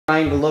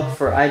trying to look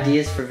for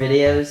ideas for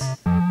videos,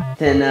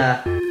 then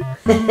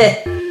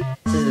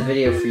this is the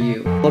video for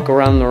you. Look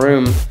around the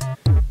room.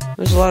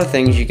 There's a lot of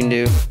things you can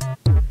do.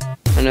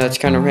 I know it's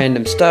kind of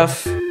random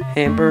stuff.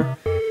 Hamper,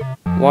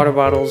 water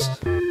bottles,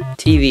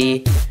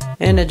 TV,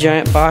 and a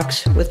giant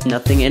box with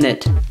nothing in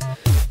it.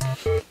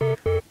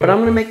 But I'm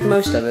gonna make the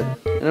most of it,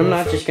 and I'm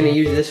not just gonna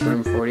use this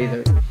room for it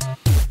either.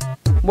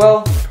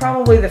 Well,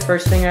 probably the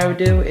first thing I would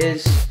do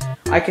is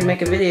I can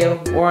make a video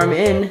where I'm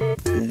in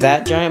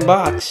that giant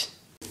box.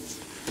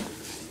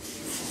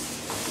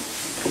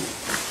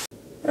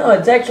 No,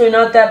 it's actually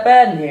not that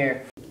bad in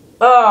here.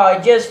 Oh, I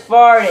just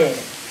farted.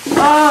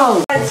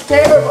 Oh, that's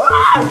terrible.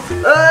 Ah!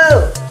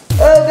 Oh,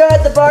 oh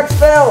God, the box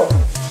fell.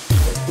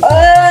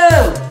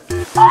 Oh!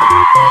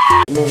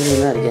 Ah! I'm never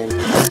doing that again.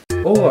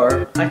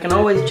 Or I can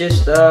always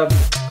just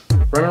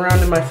run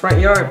around in my front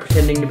yard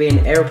pretending to be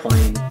an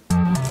airplane.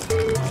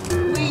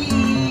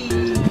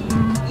 Whee!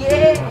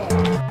 Yeah!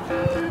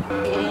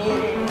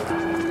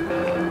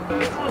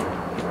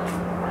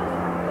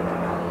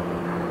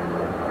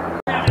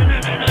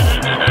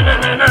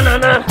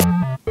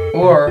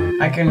 Or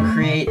I can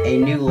create a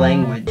new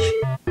language.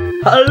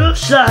 I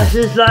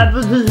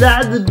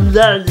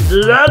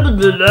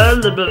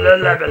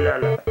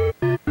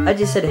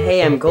just said,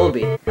 hey, I'm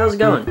Kolby. How's it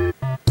going?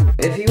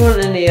 If you want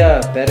any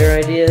better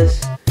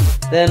ideas,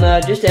 then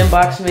just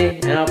inbox me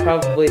and I'll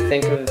probably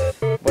think of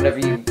whatever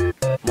you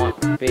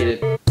want me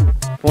to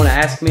want to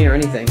ask me or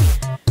anything.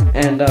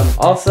 And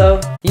also,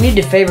 you need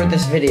to favorite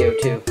this video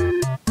too.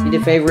 You need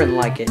to favorite and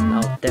like it, and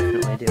I'll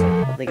definitely do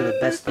it. I'll think of the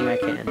best thing I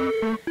can.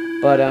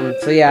 But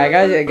so yeah,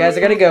 guys, I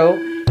gotta go.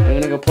 I'm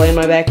gonna go play in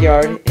my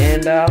backyard,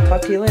 and I'll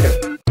talk to you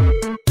later.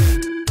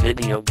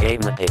 Video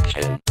game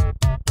addiction.